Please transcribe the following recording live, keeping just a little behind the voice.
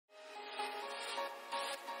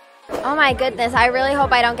Oh my goodness, I really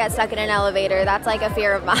hope I don't get stuck in an elevator. That's like a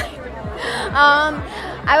fear of mine.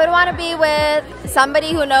 I would want to be with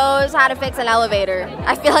somebody who knows how to fix an elevator.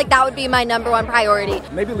 I feel like that would be my #1 priority.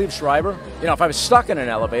 Maybe Liev Schreiber. You know, if I was stuck in an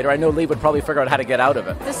elevator, I know Liev would probably figure out how to get out of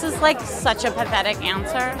it. This is like such a pathetic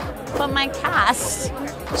answer, but my cast.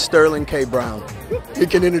 Sterling K. Brown. He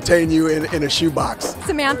can entertain you in a shoebox.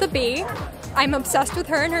 Samantha Bee. I'm obsessed with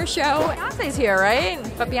her and her show. Beyonce's here, right?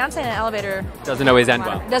 But Beyonce in an elevator doesn't always end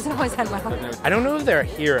well. Doesn't always end well. I don't know if they're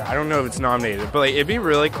here. I don't know if it's nominated, but like it'd be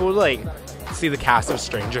really cool to like see the cast of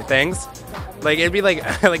Stranger Things. Like it'd be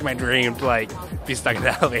like like my dream to like be stuck in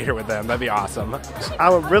the elevator with them. That'd be awesome. I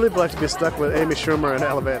would really like to be stuck with Amy Schumer in an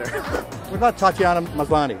elevator. What about Tatiana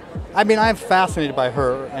Maslany? I mean, I'm fascinated by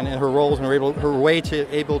her and her roles and her way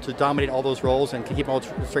to able to dominate all those roles and to keep them all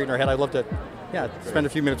straight in her head. I'd love to, spend a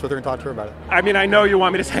few minutes with her and talk to her about it. I mean, I know you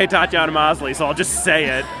want me to say Tatiana Maslany, so I'll just say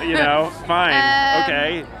it. You know, fine,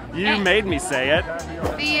 okay. You made me say it.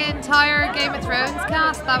 The entire Game of Thrones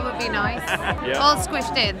cast, that would be nice. Yeah. All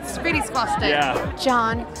squished in, it's really squashed in. Yeah.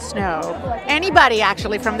 Jon Snow. Anybody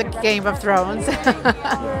actually from the Game of Thrones.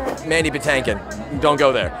 Mandy Patinkin. Don't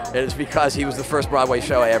go there. It's because he was the first Broadway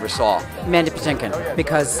show I ever saw. Mandy Patinkin,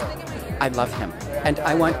 because I love him and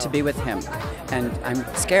I want to be with him, and I'm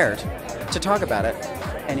scared to talk about it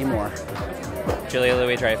anymore. Julia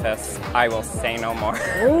Louis-Dreyfus. I will say no more.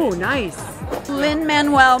 Oh, nice.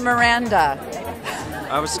 Lin-Manuel Miranda.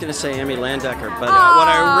 I was going to say Emmy Landecker, but what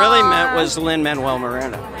I really meant was Lin-Manuel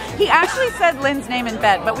Miranda. He actually said Lynn's name in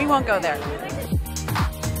bed, but we won't go there.